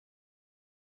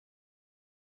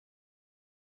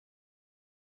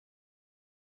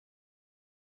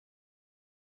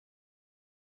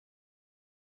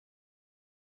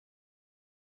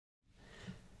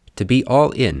To be all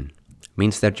in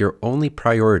means that your only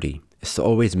priority is to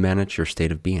always manage your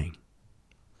state of being.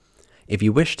 If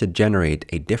you wish to generate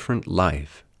a different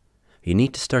life, you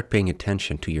need to start paying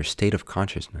attention to your state of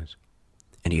consciousness,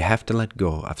 and you have to let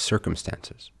go of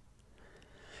circumstances.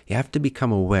 You have to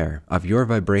become aware of your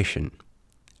vibration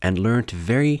and learn to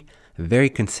very, very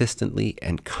consistently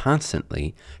and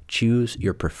constantly choose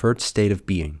your preferred state of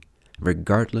being,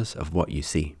 regardless of what you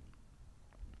see.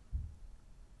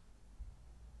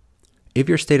 If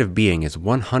your state of being is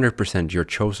 100% your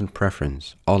chosen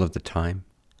preference all of the time,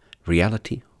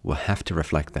 reality will have to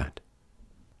reflect that.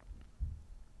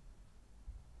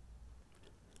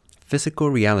 Physical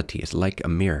reality is like a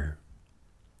mirror.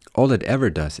 All it ever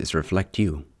does is reflect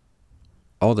you,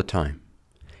 all the time.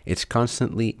 It's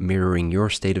constantly mirroring your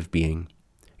state of being,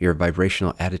 your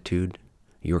vibrational attitude,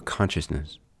 your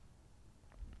consciousness.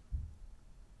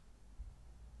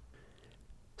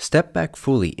 Step back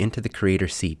fully into the creator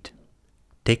seat.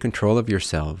 Take control of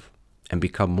yourself and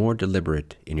become more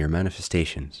deliberate in your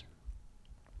manifestations.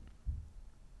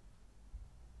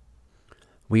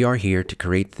 We are here to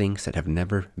create things that have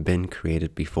never been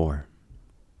created before.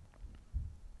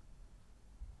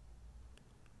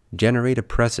 Generate a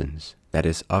presence that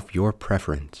is of your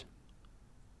preference.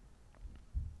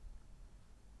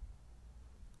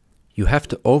 You have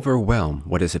to overwhelm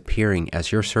what is appearing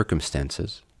as your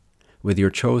circumstances with your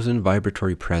chosen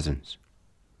vibratory presence.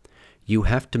 You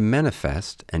have to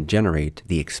manifest and generate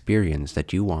the experience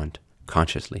that you want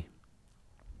consciously.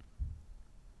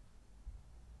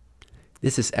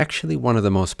 This is actually one of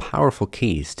the most powerful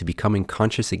keys to becoming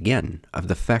conscious again of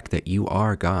the fact that you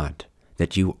are God,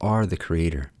 that you are the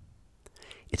creator.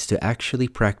 It's to actually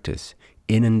practice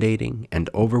inundating and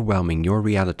overwhelming your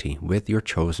reality with your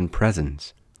chosen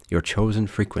presence, your chosen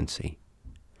frequency.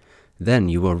 Then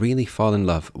you will really fall in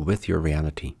love with your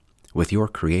reality, with your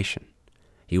creation.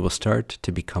 You will start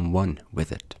to become one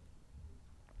with it.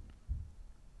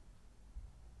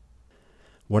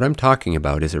 What I'm talking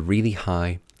about is a really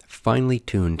high, finely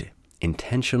tuned,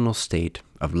 intentional state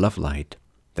of love light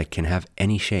that can have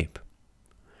any shape.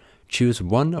 Choose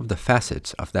one of the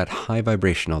facets of that high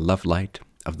vibrational love light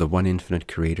of the one infinite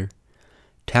creator,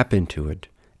 tap into it,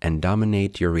 and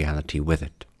dominate your reality with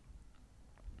it.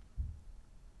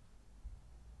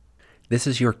 This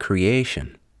is your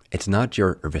creation. It's not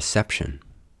your reception.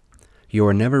 You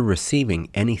are never receiving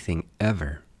anything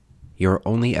ever. You are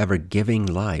only ever giving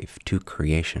life to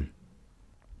creation.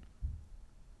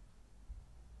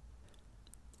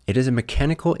 It is a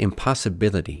mechanical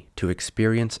impossibility to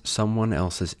experience someone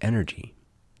else's energy.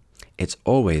 It's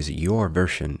always your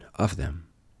version of them.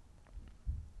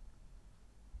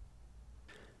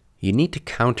 You need to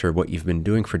counter what you've been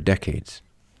doing for decades,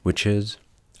 which is,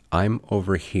 I'm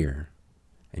over here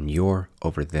and you're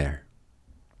over there.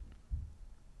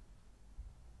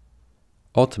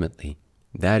 Ultimately,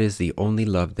 that is the only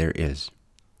love there is,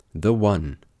 the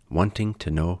one wanting to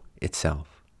know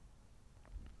itself.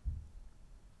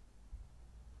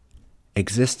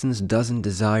 Existence doesn't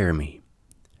desire me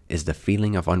is the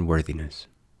feeling of unworthiness.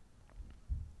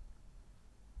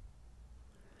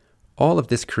 All of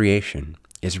this creation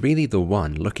is really the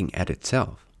one looking at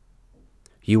itself.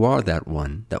 You are that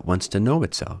one that wants to know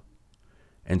itself,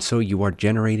 and so you are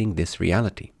generating this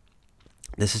reality.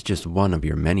 This is just one of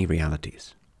your many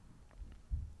realities.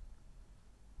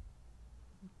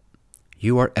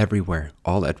 You are everywhere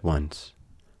all at once,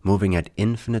 moving at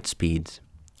infinite speeds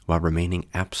while remaining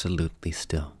absolutely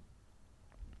still.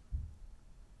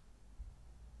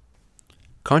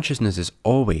 Consciousness is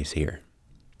always here.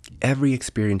 Every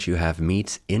experience you have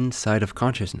meets inside of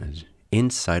consciousness,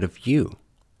 inside of you.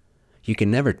 You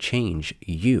can never change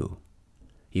you.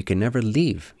 You can never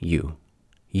leave you.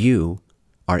 You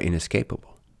are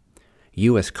inescapable.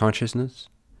 You as consciousness,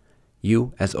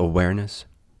 you as awareness,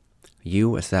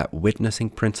 you as that witnessing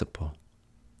principle,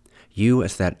 you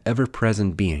as that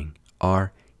ever-present being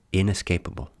are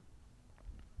inescapable.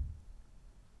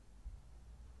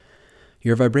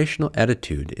 Your vibrational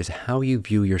attitude is how you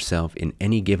view yourself in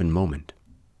any given moment.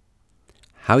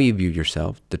 How you view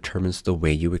yourself determines the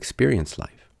way you experience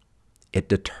life. It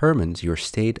determines your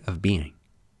state of being.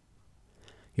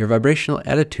 Your vibrational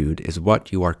attitude is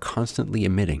what you are constantly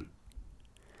emitting,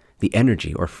 the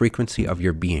energy or frequency of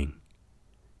your being,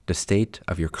 the state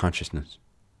of your consciousness.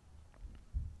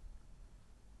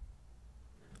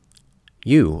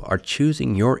 You are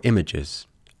choosing your images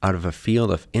out of a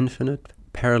field of infinite,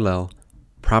 parallel,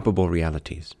 probable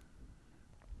realities.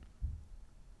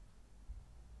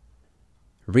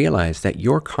 Realize that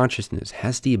your consciousness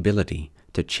has the ability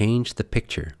to change the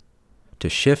picture, to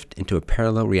shift into a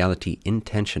parallel reality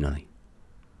intentionally.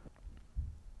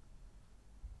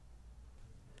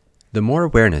 The more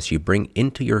awareness you bring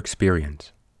into your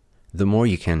experience, the more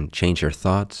you can change your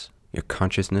thoughts, your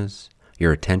consciousness,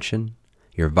 your attention,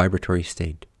 your vibratory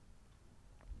state.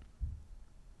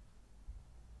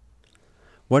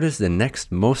 What is the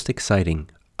next most exciting,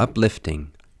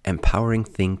 uplifting, empowering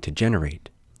thing to generate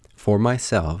for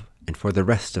myself and for the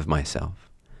rest of myself,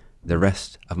 the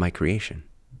rest of my creation?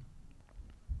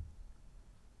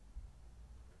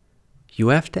 You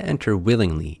have to enter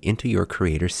willingly into your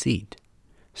creator's seat.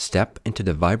 Step into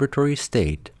the vibratory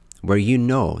state where you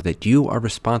know that you are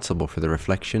responsible for the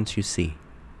reflections you see.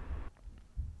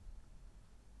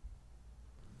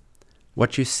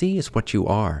 What you see is what you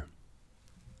are.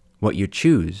 What you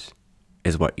choose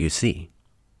is what you see.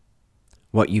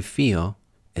 What you feel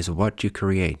is what you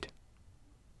create.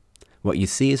 What you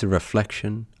see is a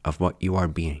reflection of what you are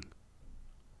being.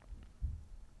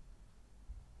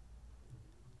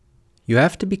 You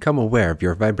have to become aware of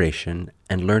your vibration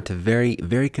and learn to very,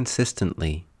 very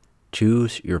consistently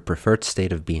choose your preferred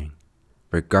state of being,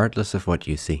 regardless of what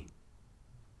you see.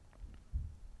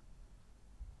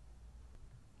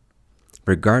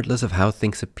 Regardless of how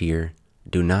things appear,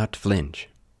 do not flinch.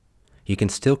 You can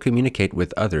still communicate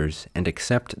with others and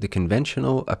accept the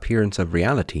conventional appearance of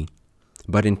reality,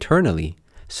 but internally,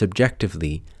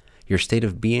 subjectively, your state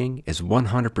of being is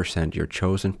 100% your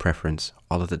chosen preference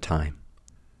all of the time.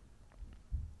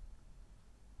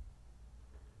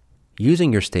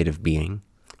 Using your state of being,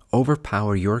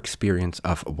 overpower your experience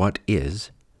of what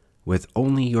is with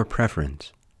only your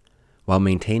preference, while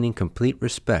maintaining complete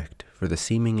respect for the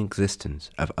seeming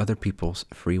existence of other people's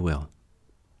free will.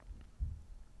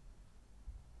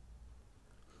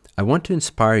 I want to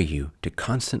inspire you to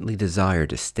constantly desire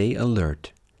to stay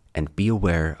alert and be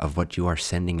aware of what you are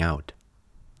sending out,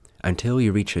 until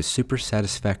you reach a super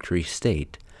satisfactory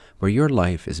state where your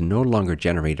life is no longer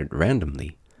generated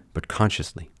randomly, but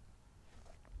consciously.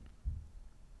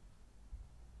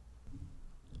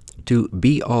 To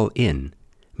be all in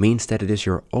means that it is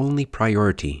your only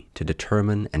priority to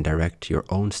determine and direct your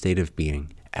own state of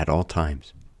being at all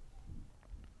times.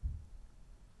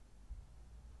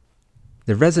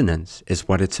 The resonance is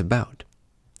what it's about.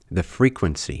 The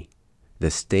frequency,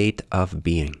 the state of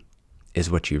being,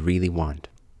 is what you really want.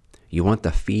 You want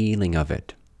the feeling of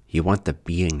it. You want the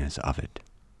beingness of it.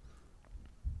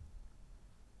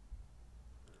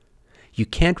 You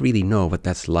can't really know what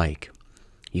that's like.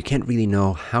 You can't really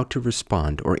know how to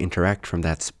respond or interact from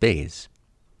that space.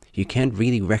 You can't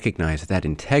really recognize that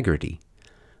integrity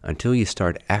until you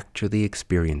start actually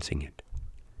experiencing it.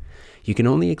 You can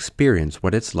only experience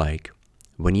what it's like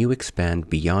when you expand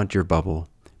beyond your bubble,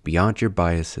 beyond your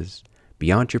biases,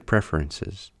 beyond your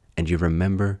preferences, and you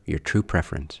remember your true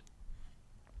preference.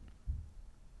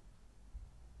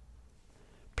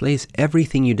 Place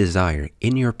everything you desire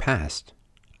in your past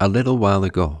a little while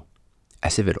ago,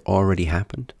 as if it already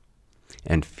happened,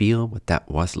 and feel what that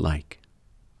was like.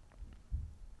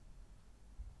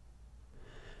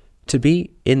 To be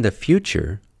in the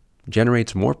future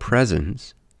generates more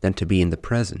presence than to be in the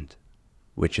present,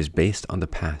 which is based on the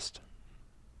past.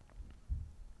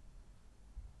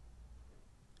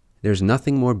 There's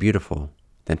nothing more beautiful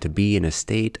than to be in a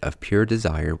state of pure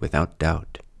desire without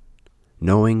doubt,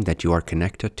 knowing that you are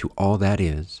connected to all that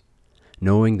is,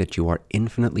 knowing that you are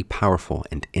infinitely powerful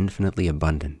and infinitely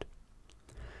abundant.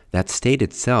 That state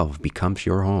itself becomes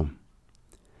your home.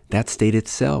 That state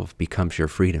itself becomes your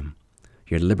freedom,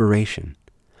 your liberation,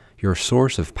 your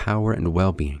source of power and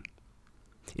well-being.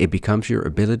 It becomes your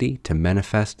ability to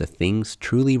manifest the things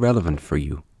truly relevant for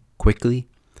you, quickly,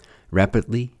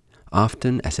 rapidly,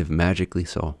 often as if magically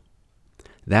so.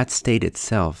 That state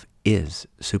itself is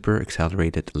super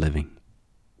accelerated living.